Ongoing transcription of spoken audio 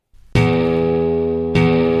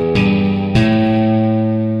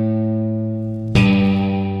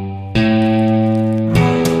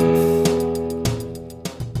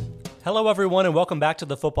everyone, and welcome back to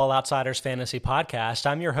the Football Outsiders Fantasy Podcast.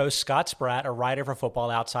 I'm your host, Scott Spratt, a writer for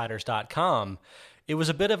FootballOutsiders.com. It was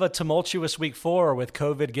a bit of a tumultuous week 4 with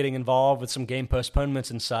COVID getting involved with some game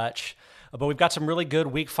postponements and such. But we've got some really good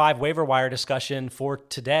week 5 waiver wire discussion for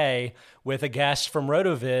today with a guest from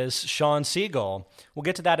RotoViz, Shawn Siegele. We'll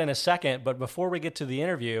get to that in a second, but before we get to the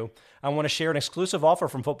interview, I want to share an exclusive offer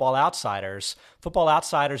from Football Outsiders. Football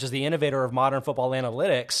Outsiders is the innovator of modern football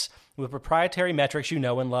analytics with proprietary metrics you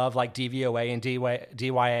know and love like DVOA and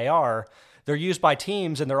DYAR. They're used by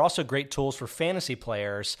teams, and they're also great tools for fantasy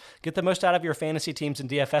players. Get the most out of your fantasy teams and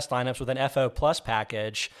DFS lineups with an FO Plus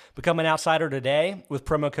package. Become an outsider today with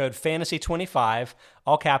promo code FANTASY25,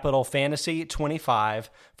 all capital FANTASY25,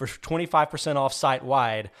 for 25% off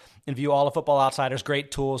site-wide, and view all of Football Outsiders'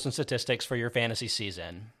 great tools and statistics for your fantasy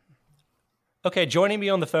season. Okay, joining me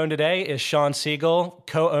on the phone today is Shawn Siegele,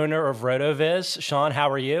 co-owner of RotoViz. Shawn,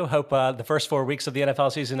 how are you? Hope the first 4 weeks of the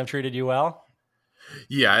NFL season have treated you well.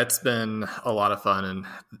 Yeah, it's been a lot of fun, and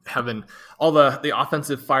having all the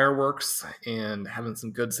offensive fireworks and having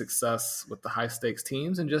some good success with the high stakes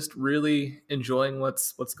teams, and just really enjoying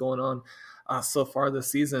what's going on so far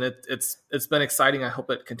this season. It's been exciting. I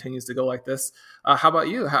hope it continues to go like this. How about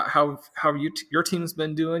you? How your team's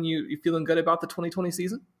been doing? You feeling good about the 2020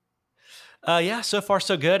 season? Yeah, so far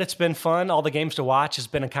so good. It's been fun. All the games to watch has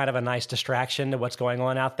been a kind of a nice distraction to what's going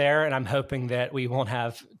on out there, and I'm hoping that we won't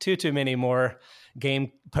have too many more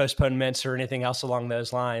game postponements or anything else along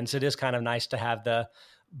those lines. It is kind of nice to have the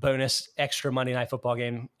bonus extra Monday Night Football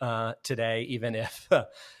game today, even if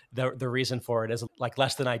the reason for it is like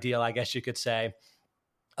less than ideal, I guess you could say.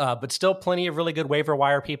 But still plenty of really good waiver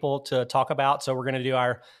wire people to talk about. So we're going to do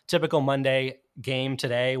our typical Monday game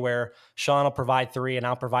today where Shawn will provide 3 and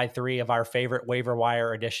I'll provide 3 of our favorite waiver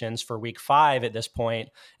wire additions for week 5 at this point.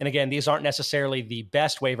 And again, these aren't necessarily the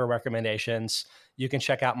best waiver recommendations. You can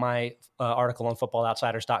check out my article on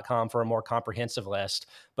footballoutsiders.com for a more comprehensive list.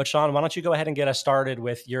 But Shawn, why don't you go ahead and get us started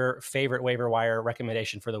with your favorite waiver wire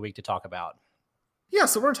recommendation for the week to talk about? Yeah,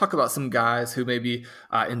 so we're going to talk about some guys who maybe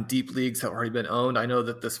in deep leagues have already been owned. I know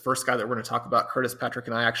that this first guy that we're going to talk about, Curtis Patrick,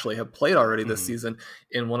 and I actually have played already this season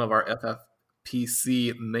in one of our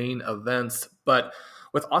FFPC main events. But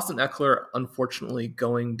with Austin Ekeler unfortunately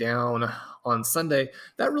going down on Sunday,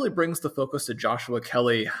 that really brings the focus to Joshua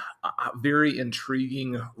Kelly, a very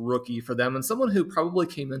intriguing rookie for them and someone who probably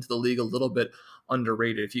came into the league a little bit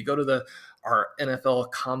underrated. If you go to our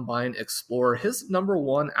NFL Combine Explorer, his number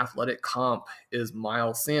 1 athletic comp is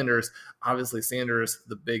Miles Sanders. Obviously, Sanders,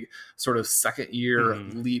 the big sort of second-year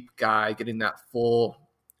leap guy, getting that full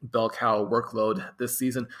bell cow workload this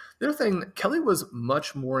season. The other thing, Kelly was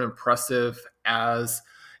much more impressive as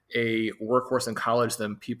a workhorse in college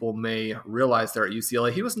than people may realize there at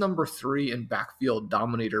UCLA. He was number 3 in backfield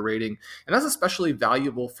dominator rating, and that's especially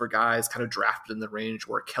valuable for guys kind of drafted in the range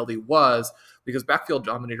where Kelly was, because backfield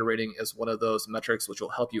dominator rating is one of those metrics which will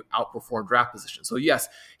help you outperform draft position. So yes,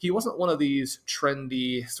 he wasn't one of these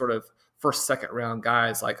trendy sort of first, second round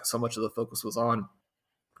guys like so much of the focus was on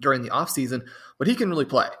during the offseason, but he can really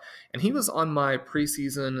play. And he was on my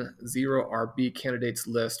preseason 0 RB candidates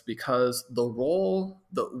list because the role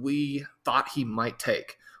that we thought he might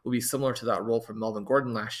take will be similar to that role for Melvin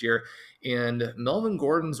Gordon last year. And Melvin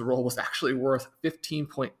Gordon's role was actually worth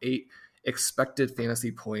 15.8 expected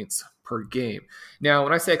fantasy points per game. Now,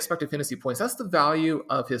 when I say expected fantasy points, that's the value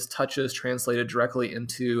of his touches translated directly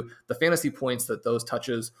into the fantasy points that those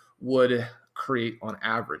touches would create on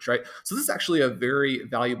average, right? So this is actually a very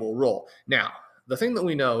valuable role. Now, the thing that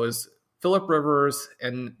we know is Phillip Rivers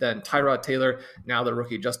and then Tyrod Taylor, now the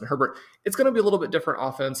rookie Justin Herbert, it's going to be a little bit different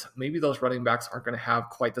offense. Maybe those running backs aren't going to have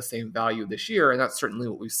quite the same value this year, and that's certainly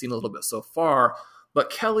what we've seen a little bit so far.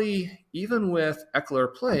 But Kelly, even with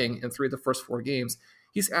Ekeler playing in 3 of the first 4 games,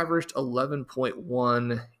 he's averaged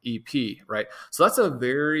 11.1 EP, right? So that's a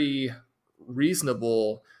very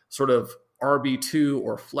reasonable sort of RB2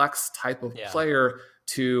 or flex type of player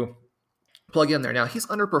to plug in there. Now, he's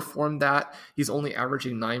underperformed that. He's only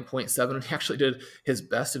averaging 9.7. He actually did his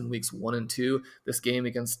best in weeks 1 and 2. This game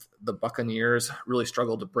against the Buccaneers really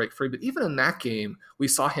struggled to break free. But even in that game, we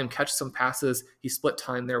saw him catch some passes. He split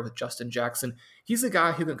time there with Justin Jackson. He's a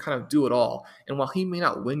guy who can kind of do it all. And while he may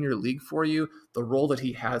not win your league for you, the role that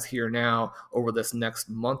he has here now over this next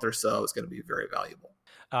month or so is going to be very valuable.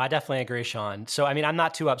 I definitely agree, Shawn. So, I mean, I'm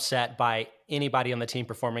not too upset by anybody on the team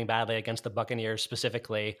performing badly against the Buccaneers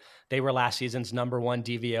specifically. They were last season's number 1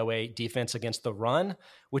 DVOA defense against the run,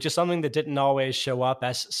 which is something that didn't always show up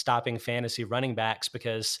as stopping fantasy running backs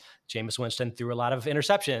because Jameis Winston threw a lot of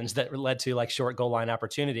interceptions that led to like short goal line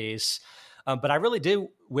opportunities. But I really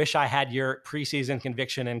do wish I had your preseason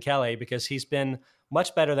conviction in Kelly because he's been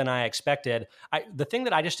much better than I expected. The thing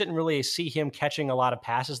that I just didn't really see him catching a lot of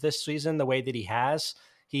passes this season the way that he has.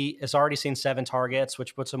 He has already seen 7 targets,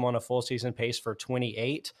 which puts him on a full season pace for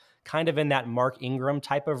 28, kind of in that Mark Ingram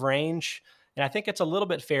type of range. And I think it's a little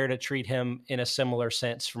bit fair to treat him in a similar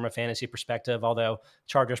sense from a fantasy perspective, although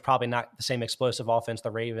Chargers probably not the same explosive offense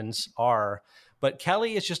the Ravens are. But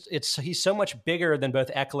Kelly is he's so much bigger than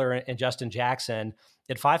both Eckler and Justin Jackson.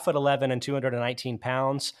 At 5'11" and 219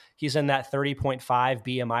 pounds, he's in that 30.5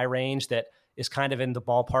 BMI range that is kind of in the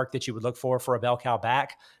ballpark that you would look for a bell cow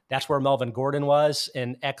back. That's where Melvin Gordon was,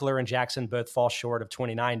 and Eckler and Jackson both fall short of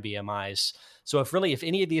 29 BMIs. So if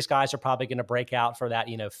any of these guys are probably going to break out for that,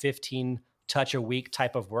 15 touch a week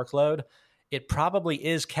type of workload, it probably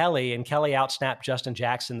is Kelly, and Kelly outsnapped Justin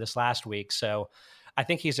Jackson this last week. So I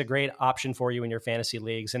think he's a great option for you in your fantasy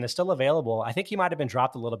leagues, and is still available. I think he might have been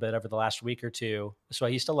dropped a little bit over the last week or two, so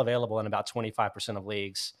he's still available in about 25% of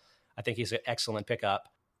leagues. I think he's an excellent pickup.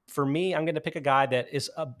 For me, I'm going to pick a guy that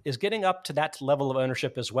is getting up to that level of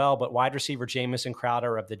ownership as well, but wide receiver Jamison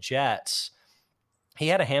Crowder of the Jets. He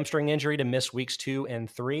had a hamstring injury to miss weeks 2 and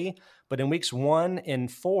 3, but in weeks 1 and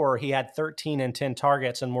 4, he had 13 and 10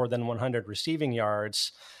 targets and more than 100 receiving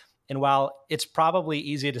yards. And while it's probably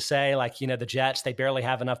easy to say, the Jets, they barely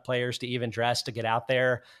have enough players to even dress to get out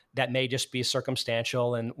there, that may just be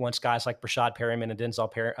circumstantial. And once guys like Brashad Perriman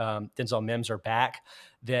and Denzel Mims are back,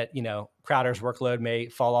 that, Crowder's workload may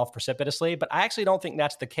fall off precipitously. But I actually don't think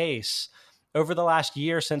that's the case. Over the last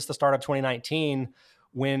year, since the start of 2019,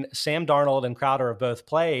 when Sam Darnold and Crowder have both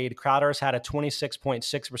played, Crowder's had a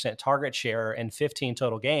 26.6% target share in 15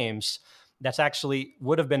 total games. That's actually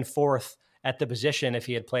would have been 4th at the position if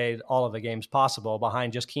he had played all of the games possible,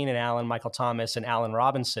 behind just Keenan Allen, Michael Thomas, and Allen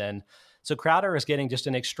Robinson. So Crowder is getting just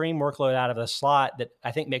an extreme workload out of the slot that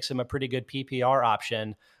I think makes him a pretty good PPR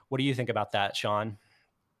option. What do you think about that, Sean?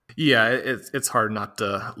 Yeah, it's hard not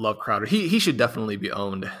to love Crowder. He should definitely be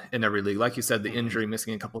owned in every league. Like you said, the injury,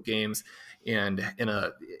 missing a couple games, and in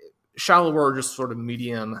a shallower, just sort of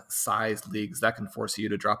medium-sized leagues, that can force you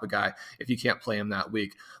to drop a guy if you can't play him that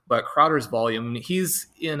week. But Crowder's volume, he's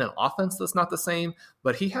in an offense that's not the same,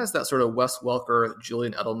 but he has that sort of Wes Welker,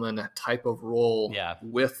 Julian Edelman type of role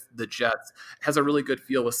with the Jets. Has a really good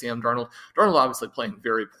feel with Sam Darnold. Darnold obviously playing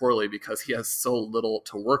very poorly because he has so little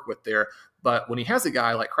to work with there. But when he has a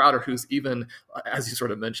guy like Crowder, who's even, as you sort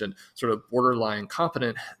of mentioned, sort of borderline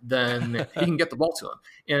competent, then he can get the ball to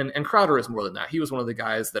him. And Crowder is more than that. He was one of the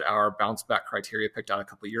guys that our bounce back criteria picked out a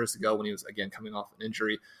couple of years ago when he was, again, coming off an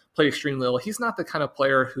injury, played extremely little. He's not the kind of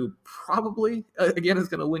player who probably, again, is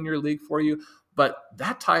going to win your league for you. But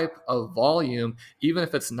that type of volume, even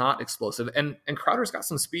if it's not explosive, and Crowder's got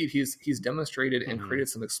some speed, he's demonstrated and created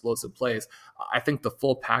some explosive plays. I think the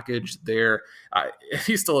full package there, if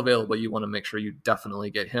he's still available, you want to make sure you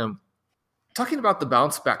definitely get him. Talking about the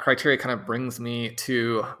bounce back criteria kind of brings me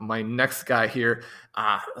to my next guy here,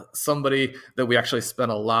 somebody that we actually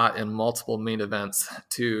spent a lot in multiple main events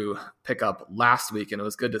to pick up last week, and it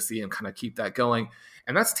was good to see him kind of keep that going.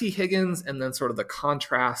 And that's T. Higgins, and then sort of the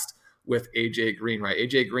contrast with AJ Green, right?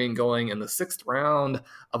 AJ Green going in the 6th round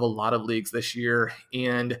of a lot of leagues this year.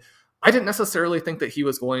 And I didn't necessarily think that he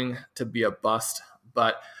was going to be a bust,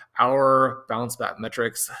 but our bounce back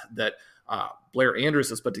metrics that Blair Andrews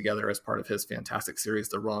has put together as part of his fantastic series,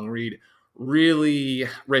 The Wrong Read, really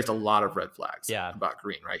raised a lot of red flags about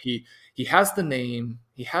Green, right? He has the name,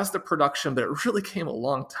 he has the production, but it really came a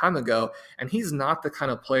long time ago. And he's not the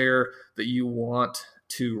kind of player that you want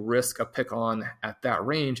to risk a pick on at that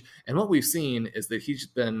range. And what we've seen is that he's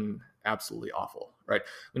been absolutely awful, right?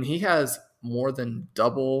 When he has more than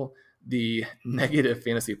double the negative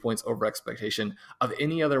fantasy points over expectation of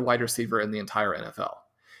any other wide receiver in the entire NFL.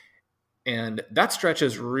 And that stretch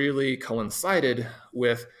has really coincided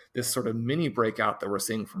with this sort of mini breakout that we're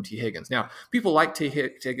seeing from T. Higgins. Now, people like T.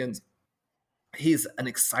 Higgins. He's an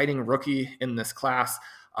exciting rookie in this class.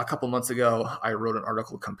 A couple months ago, I wrote an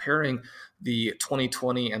article comparing the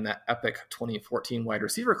 2020 and that epic 2014 wide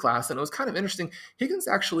receiver class, and it was kind of interesting. Higgins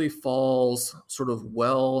actually falls sort of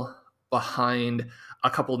well behind a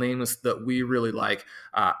couple names that we really like,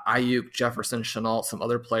 Ayuk, Jefferson, Shenault, some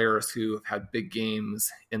other players who have had big games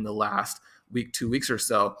in the last week, 2 weeks or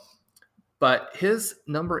so. But his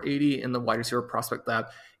number 80 in the wide receiver prospect lab,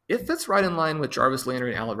 it fits right in line with Jarvis Landry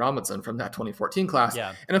and Allen Robinson from that 2014 class.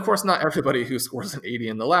 Yeah. And of course, not everybody who scores an 80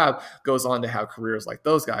 in the lab goes on to have careers like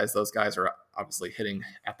those guys. Those guys are obviously hitting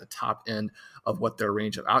at the top end of what their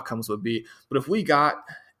range of outcomes would be. But if we got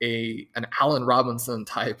an Allen Robinson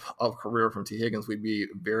type of career from T. Higgins, we'd be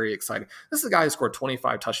very excited. This is a guy who scored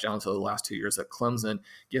 25 touchdowns over the last 2 years at Clemson,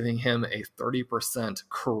 giving him a 30%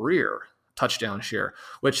 career touchdown share,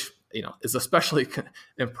 which, is especially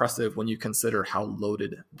impressive when you consider how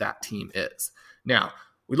loaded that team is. Now,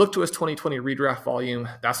 we look to his 2020 redraft volume.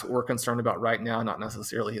 That's what we're concerned about right now, not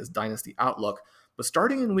necessarily his dynasty outlook. But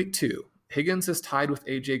starting in week 2, Higgins is tied with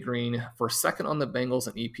A.J. Green for second on the Bengals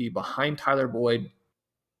in EP behind Tyler Boyd.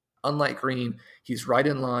 Unlike Green, he's right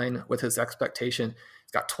in line with his expectation.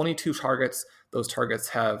 He's got 22 targets. Those targets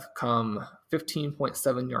have come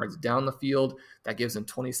 15.7 yards down the field. That gives him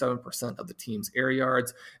 27% of the team's air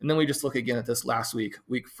yards. And then we just look again at this last week,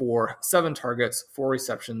 week 4, 7 targets, 4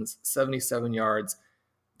 receptions, 77 yards.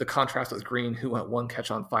 The contrast with Green, who went 1 catch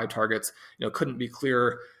on 5 targets, couldn't be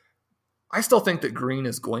clearer. I still think that Green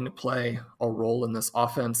is going to play a role in this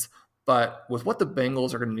offense, but with what the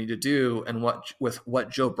Bengals are going to need to do and with what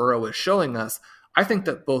Joe Burrow is showing us, I think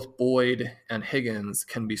that both Boyd and Higgins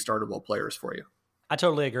can be startable players for you. I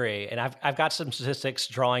totally agree. And I've got some statistics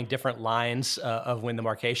drawing different lines of when the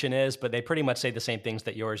marcation is, but they pretty much say the same things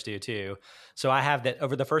that yours do too. So I have that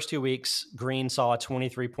over the first 2 weeks, Green saw a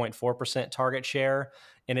 23.4% target share,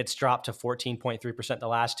 and it's dropped to 14.3% the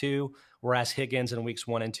last 2, whereas Higgins in weeks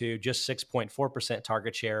 1 and 2, just 6.4%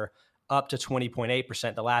 target share, up to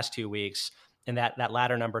 20.8% the last 2 weeks. And that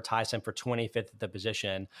latter number ties him for 25th at the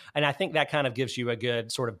position. And I think that kind of gives you a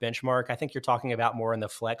good sort of benchmark. I think you're talking about more in the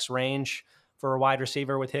flex range for a wide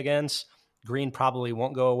receiver with Higgins. Green probably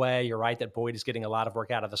won't go away. You're right that Boyd is getting a lot of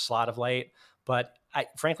work out of the slot of late. But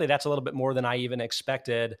frankly, that's a little bit more than I even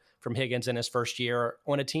expected from Higgins in his first year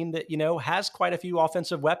on a team that, has quite a few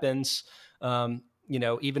offensive weapons.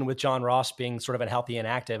 Even with John Ross being sort of unhealthy and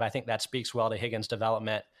inactive, I think that speaks well to Higgins'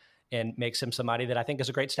 development and makes him somebody that I think is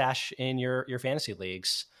a great stash in your fantasy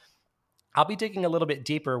leagues. I'll be digging a little bit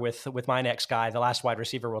deeper with my next guy, the last wide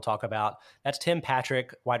receiver we'll talk about. That's Tim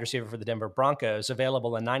Patrick, wide receiver for the Denver Broncos,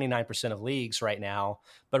 available in 99% of leagues right now,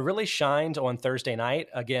 but really shined on Thursday night.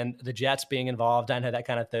 Again, the Jets being involved, I know that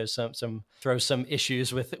kind of throws some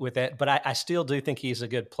issues with it, but I still do think he's a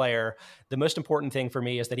good player. The most important thing for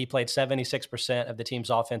me is that he played 76% of the team's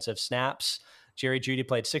offensive snaps. Jerry Jeudy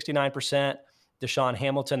played 69%. Deshaun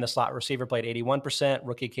Hamilton, the slot receiver, played 81%.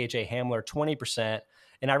 Rookie KJ Hamler, 20%.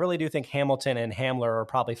 And I really do think Hamilton and Hamler are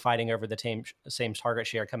probably fighting over the same target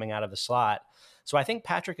share coming out of the slot. So I think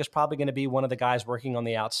Patrick is probably going to be one of the guys working on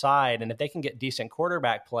the outside. And if they can get decent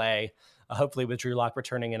quarterback play, hopefully with Drew Lock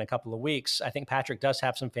returning in a couple of weeks, I think Patrick does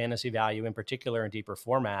have some fantasy value, in particular in deeper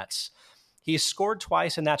formats. He's scored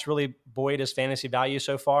twice, and that's really buoyed his fantasy value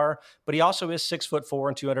so far. But he also is 6'4"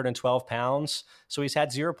 and 212 pounds. So he's had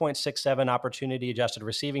 0.67 opportunity adjusted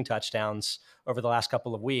receiving touchdowns over the last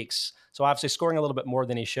couple of weeks. So obviously scoring a little bit more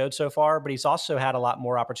than he showed so far, but he's also had a lot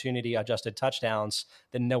more opportunity adjusted touchdowns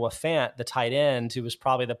than Noah Fant, the tight end, who was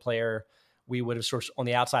probably the player we would have sort of on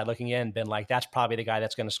the outside looking in been like, that's probably the guy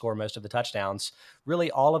that's going to score most of the touchdowns. Really,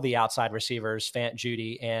 all of the outside receivers, Fant,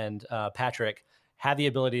 Jeudy, and Patrick, have the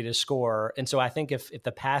ability to score. And so I think if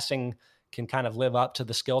the passing can kind of live up to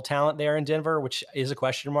the skill talent there in Denver, which is a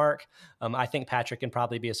question mark, I think Patrick can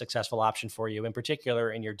probably be a successful option for you, in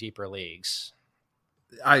particular in your deeper leagues.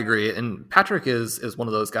 I agree. And Patrick is one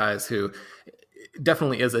of those guys who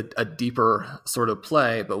definitely is a deeper sort of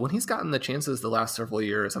play, but when he's gotten the chances the last several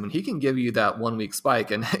years, I mean, he can give you that 1 week spike.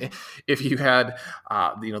 And if you had,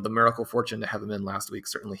 the miracle fortune to have him in last week,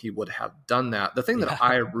 certainly he would have done that. The thing that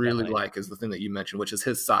I really like is the thing that you mentioned, which is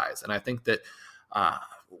his size. And I think that,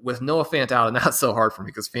 with Noah Fant out, and that's so hard for me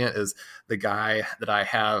because Fant is the guy that I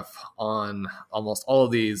have on almost all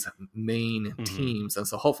of these main teams. And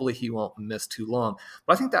so hopefully he won't miss too long.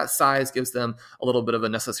 But I think that size gives them a little bit of a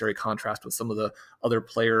necessary contrast with some of the other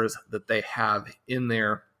players that they have in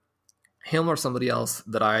there. Hamler, somebody else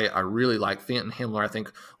that I really like. Fant and Hamler, I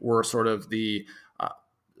think, were sort of the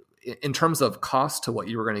in terms of cost to what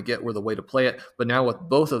you were going to get were the way to play it. But now with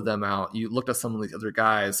both of them out, you looked at some of these other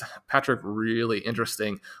guys. Patrick, really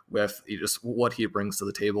interesting with just what he brings to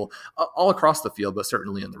the table all across the field, but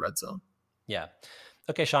certainly in the red zone. Yeah.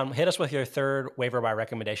 Okay, Sean, hit us with your third waiver wire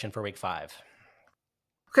recommendation for week 5.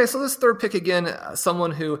 Okay, so this third pick again,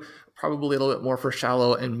 someone who probably a little bit more for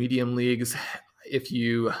shallow and medium leagues. If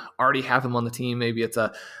you already have him on the team, maybe it's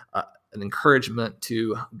an encouragement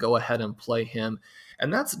to go ahead and play him.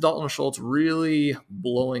 And that's Dalton Schultz really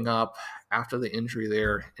blowing up after the injury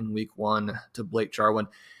there in week 1 to Blake Jarwin.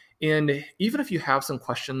 And even if you have some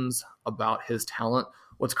questions about his talent,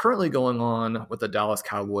 what's currently going on with the Dallas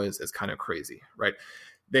Cowboys is kind of crazy, right?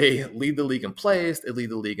 They lead the league in plays. They lead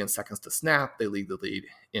the league in seconds to snap. They lead the league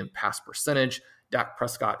in pass percentage. Dak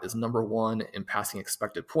Prescott is number 1 in passing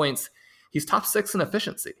expected points. He's top 6 in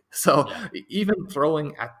efficiency. So even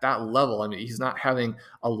throwing at that level, I mean, he's not having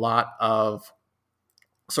a lot of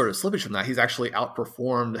sort of slippage from that. He's actually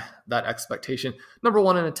outperformed that expectation. Number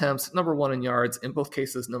 1 in attempts, number 1 in yards. In both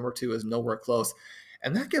cases, number 2 is nowhere close.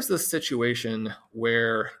 And that gives this situation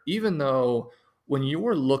where even though when you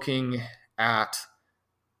were looking at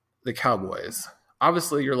the Cowboys,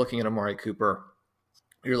 obviously you're looking at Amari Cooper.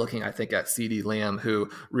 You're looking, I think, at CeeDee Lamb, who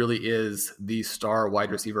really is the star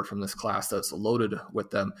wide receiver from this class that's loaded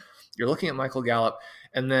with them. You're looking at Michael Gallup,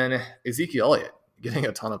 and then Ezekiel Elliott getting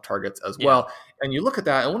a ton of targets as well. And you look at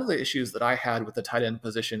that, and one of the issues that I had with the tight end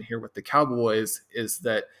position here with the Cowboys is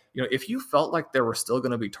that, if you felt like there were still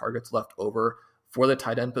going to be targets left over for the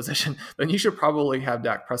tight end position, then you should probably have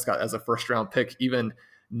Dak Prescott as a first-round pick, even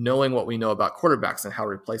knowing what we know about quarterbacks and how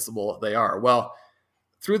replaceable they are. Well,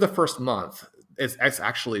 through the first month, it's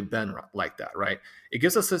actually been like that, right? It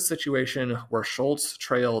gives us a situation where Schultz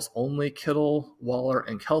trails only Kittle, Waller,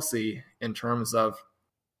 and Kelsey in terms of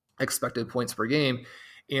expected points per game.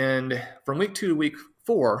 And from week 2 to week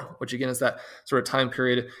 4, which again is that sort of time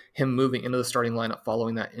period, him moving into the starting lineup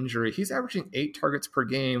following that injury, he's averaging 8 targets per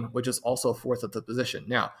game, which is also 4th at the position.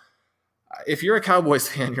 Now, if you're a Cowboys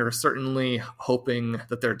fan, you're certainly hoping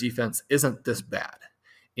that their defense isn't this bad.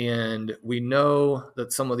 And we know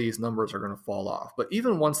that some of these numbers are going to fall off. But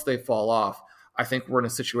even once they fall off, I think we're in a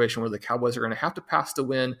situation where the Cowboys are going to have to pass to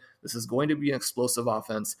win. This is going to be an explosive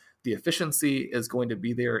offense. The efficiency is going to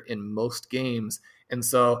be there in most games. And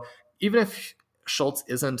so even if Schultz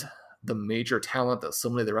isn't the major talent that so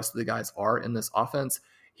many of the rest of the guys are in this offense,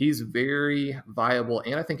 he's very viable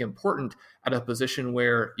and I think important at a position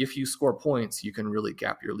where if you score points, you can really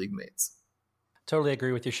gap your league mates. Totally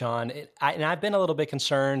agree with you, Sean. And I've been a little bit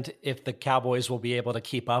concerned if the Cowboys will be able to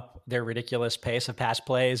keep up their ridiculous pace of pass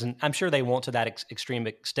plays. And I'm sure they won't to that extreme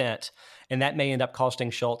extent. And that may end up costing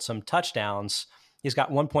Schultz some touchdowns. He's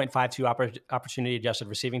got 1.52 opportunity adjusted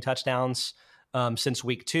receiving touchdowns since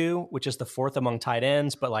week 2, which is the 4th among tight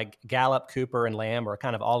ends. But like Gallup, Cooper, and Lamb are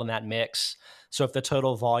kind of all in that mix. So if the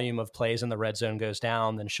total volume of plays in the red zone goes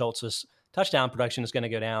down, then Schultz's touchdown production is going to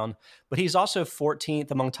go down. But he's also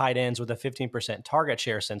 14th among tight ends with a 15% target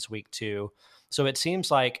share since week 2. So it seems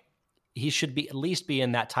like he should be at least be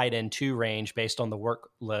in that tight end 2 range based on the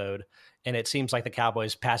workload. And it seems like the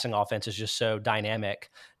Cowboys passing offense is just so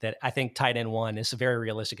dynamic that I think tight end 1 is a very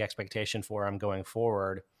realistic expectation for him going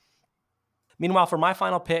forward. Meanwhile, for my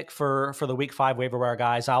final pick for the week 5 waiver wire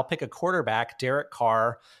guys, I'll pick a quarterback, Derek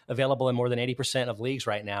Carr, available in more than 80% of leagues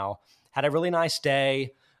right now. Had a really nice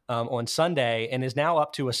day on Sunday and is now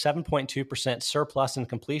up to a 7.2% surplus in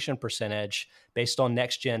completion percentage based on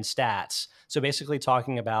next gen stats. So basically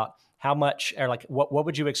talking about how much or like what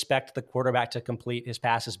would you expect the quarterback to complete his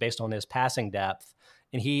passes based on his passing depth?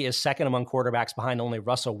 And he is second among quarterbacks behind only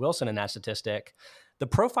Russell Wilson in that statistic. The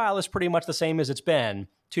profile is pretty much the same as it's been.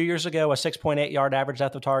 2 years ago, a 6.8 yard average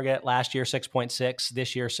depth of target. Last year, 6.6.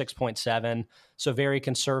 This year, 6.7. So very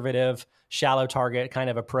conservative, shallow target kind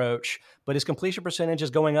of approach. But his completion percentage is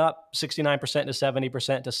going up 69% to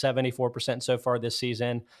 70% to 74% so far this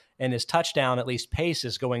season. And his touchdown, at least pace,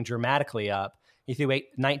 is going dramatically up. He threw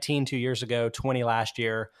 19 2 years ago, 20 last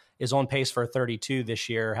year, is on pace for 32 this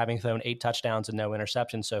year, having thrown 8 touchdowns and no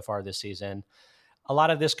interceptions so far this season. A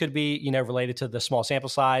lot of this could be, related to the small sample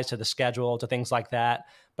size, to the schedule, to things like that.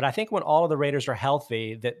 But I think when all of the Raiders are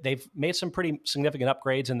healthy, that they've made some pretty significant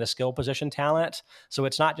upgrades in the skill position talent. So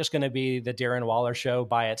it's not just going to be the Darren Waller show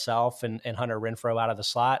by itself and Hunter Renfrow out of the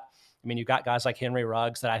slot. I mean, you've got guys like Henry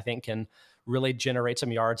Ruggs that I think can really generate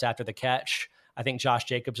some yards after the catch. I think Josh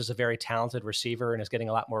Jacobs is a very talented receiver and is getting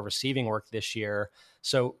a lot more receiving work this year.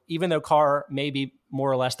 So even though Carr may be more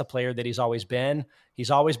or less the player that he's always been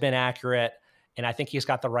accurate. And I think he's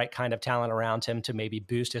got the right kind of talent around him to maybe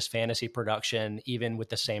boost his fantasy production, even with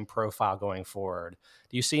the same profile going forward.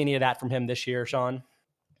 Do you see any of that from him this year, Sean?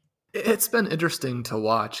 It's been interesting to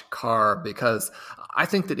watch Carr because I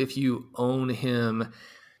think that if you own him,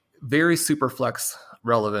 very super flex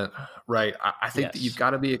relevant, right? I think that you've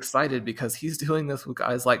got to be excited because he's doing this with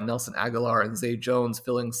guys like Nelson Aguilar and Zay Jones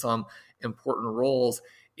filling some important roles.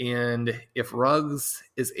 And if Ruggs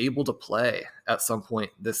is able to play at some point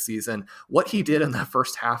this season, what he did in the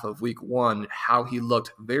first half of week 1, how he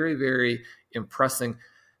looked very, very impressive.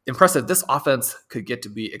 This offense could get to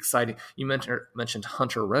be exciting. You mentioned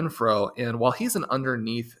Hunter Renfrow, and while he's an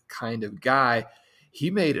underneath kind of guy, he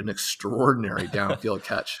made an extraordinary downfield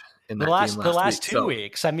catch in that game the last 2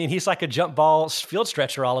 weeks. I mean, he's like a jump ball field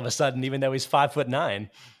stretcher all of a sudden, even though he's 5'9".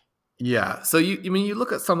 Yeah. So you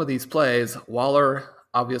look at some of these plays. Waller,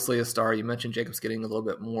 obviously a star. You mentioned Jacobs getting a little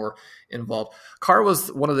bit more involved. Carr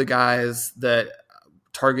was one of the guys that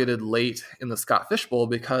targeted late in the Scott Fish Bowl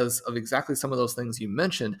because of exactly some of those things you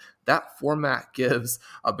mentioned. That format gives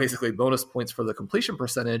basically bonus points for the completion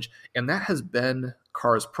percentage, and that has been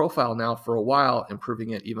Carr's profile now for a while, improving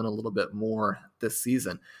it even a little bit more this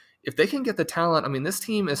season. If they can get the talent, I mean, this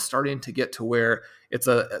team is starting to get to where it's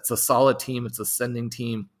a solid team, it's a ascending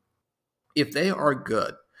team. If they are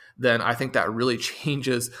good, then I think that really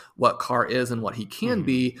changes what Carr is and what he can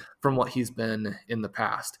be from what he's been in the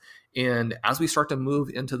past. And as we start to move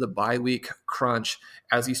into the bye week crunch,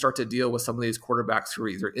 as you start to deal with some of these quarterbacks who are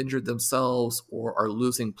either injured themselves or are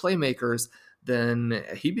losing playmakers, then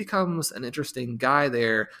he becomes an interesting guy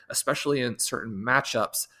there, especially in certain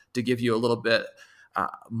matchups, to give you a little bit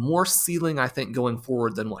more ceiling, I think, going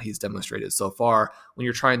forward than what he's demonstrated so far. When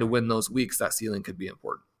you're trying to win those weeks, that ceiling could be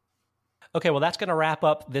important. Okay, well, that's going to wrap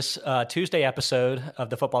up this Tuesday episode of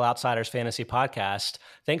the Football Outsiders Fantasy Podcast.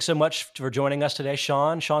 Thanks so much for joining us today,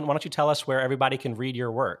 Sean. Sean, why don't you tell us where everybody can read your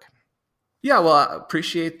work? Yeah, well, I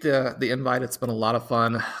appreciate the invite. It's been a lot of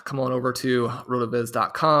fun. Come on over to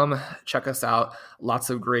rotoviz.com. Check us out. Lots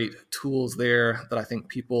of great tools there that I think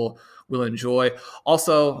people will enjoy.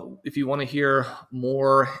 Also, if you want to hear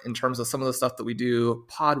more in terms of some of the stuff that we do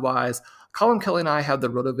pod-wise, Colin Kelly and I have the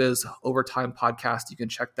RotoViz Overtime podcast. You can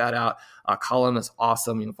check that out. Colin is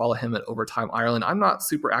awesome. You can follow him at Overtime Ireland. I'm not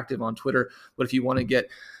super active on Twitter, but if you want to get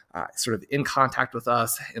sort of in contact with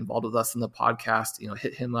us, involved with us in the podcast,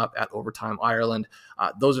 hit him up at Overtime Ireland.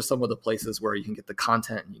 Those are some of the places where you can get the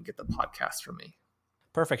content and you can get the podcast from me.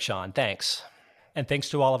 Perfect, Sean. Thanks. And thanks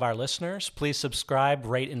to all of our listeners. Please subscribe,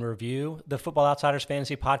 rate, and review the Football Outsiders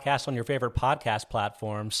Fantasy Podcast on your favorite podcast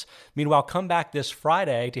platforms. Meanwhile, come back this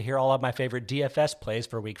Friday to hear all of my favorite DFS plays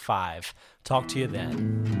for Week 5. Talk to you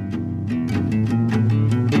then.